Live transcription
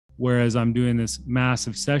whereas I'm doing this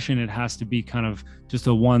massive session, it has to be kind of just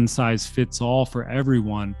a one size fits all for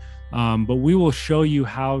everyone. But we will show you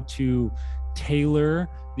how to tailor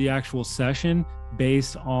the actual session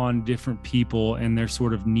based on different people and their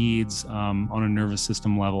sort of needs on a nervous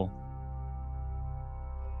system level.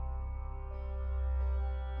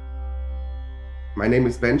 My name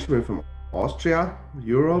is Benjamin from Austria,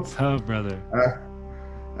 Europe. What's up, brother?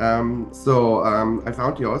 I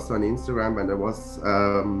found you also on Instagram, and I was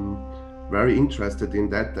very interested in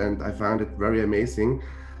that, and I found it very amazing.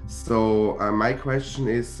 So my question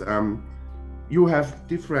is, you have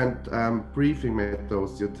different briefing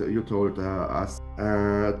methods. You told us.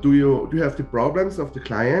 Do you have the problems of the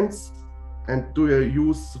clients, and do you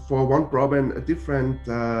use for one problem a different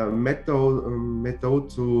method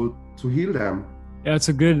to heal them? Yeah,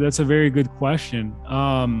 that's a very good question.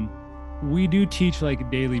 We do teach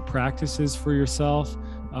like daily practices for yourself.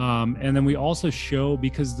 And then we also show,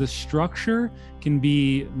 because the structure can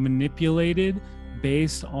be manipulated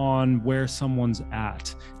based on where someone's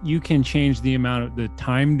at. You can change the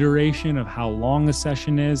time duration of how long a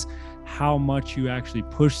session is, how much you actually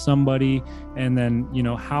push somebody, and then,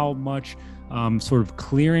 how much sort of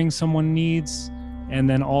clearing someone needs. And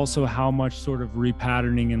then also how much sort of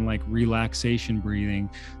repatterning and like relaxation breathing.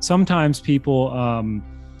 Sometimes people,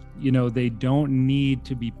 they don't need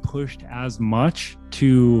to be pushed as much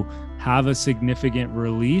to have a significant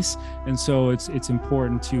release. And so it's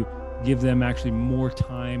important to give them actually more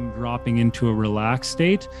time dropping into a relaxed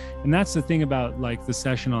state. And that's the thing about like the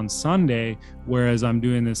session on Sunday, whereas I'm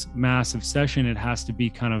doing this massive session, it has to be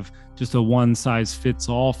kind of just a one size fits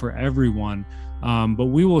all for everyone. But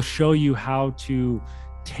we will show you how to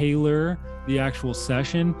tailor the actual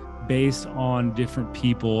session based on different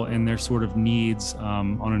people and their sort of needs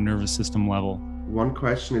on a nervous system level. One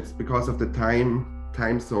question, it's because of the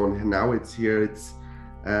time zone. Now it's here, it's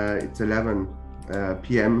 11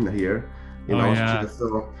 p.m. here in Austria. Yeah.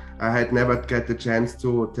 So I had never get the chance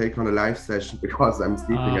to take on a live session because I'm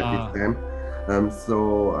sleeping at this time.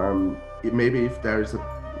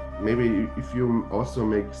 Maybe if you also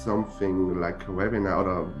make something like a webinar,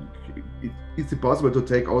 or is it possible to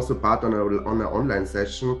take also part on an online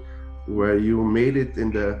session where you made it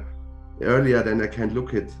earlier than I can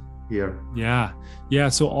look it here? Yeah.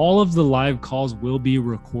 So all of the live calls will be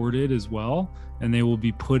recorded as well, and they will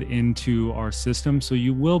be put into our system. So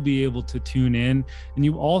you will be able to tune in, and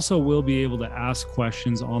you also will be able to ask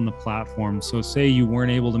questions on the platform. So say you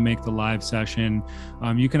weren't able to make the live session,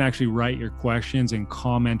 you can actually write your questions and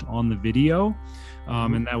comment on the video.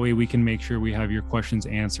 And that way we can make sure we have your questions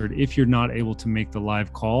answered. If you're not able to make the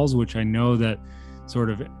live calls, which I know that sort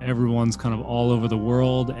of everyone's kind of all over the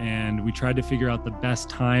world, and we tried to figure out the best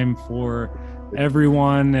time for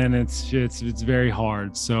everyone, and it's very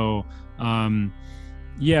hard. So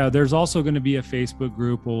there's also going to be a Facebook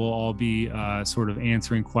group where we'll all be sort of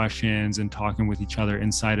answering questions and talking with each other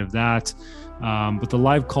inside of that. But the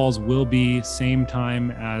live calls will be same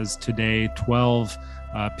time as today, 12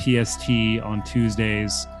 PST on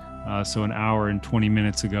Tuesdays. So an hour and 20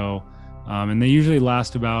 minutes ago. And they usually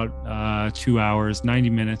last about 2 hours,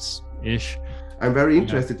 90 minutes ish. I'm very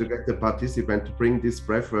interested to get the participant to bring this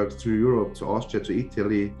breathwork to Europe, to Austria, to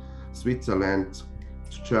Italy, Switzerland,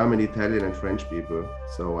 to German, Italian, and French people.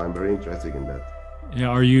 So I'm very interested in that.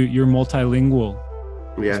 Yeah, you're multilingual?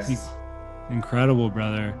 Yes. Incredible,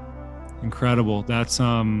 brother. Incredible. That's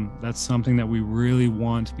something that we really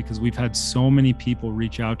want, because we've had so many people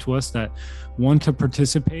reach out to us that want to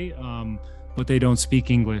participate, but they don't speak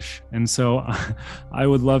English. And so I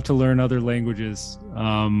would love to learn other languages.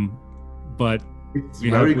 But it's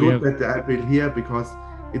very good that I will hear, because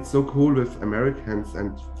it's so cool with Americans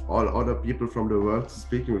and all other people from the world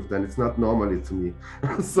speaking with them. It's not normally to me.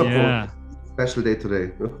 So special day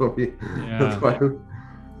today for me. That's why.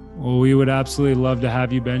 Well, we would absolutely love to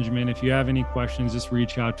have you, Benjamin. If you have any questions, just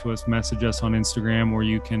reach out to us, message us on Instagram, or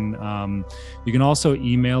you can also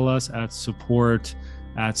email us at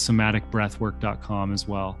support@somaticbreathwork.com as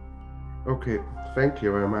well. Okay, thank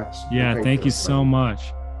you very much. Yeah, thank you so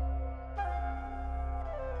much.